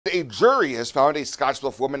a jury has found a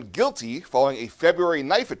Scottsbluff woman guilty following a February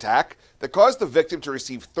knife attack that caused the victim to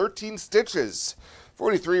receive 13 stitches.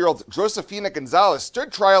 43-year-old Josefina Gonzales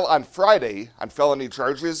stood trial on Friday on felony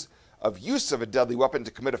charges of use of a deadly weapon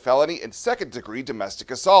to commit a felony and second-degree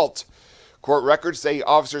domestic assault. Court records say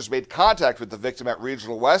officers made contact with the victim at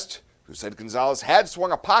Regional West, who said Gonzales had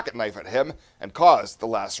swung a pocket knife at him and caused the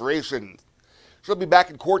laceration. She'll be back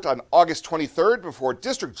in court on August 23rd before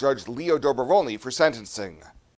District Judge Leo Dobrovolny for sentencing.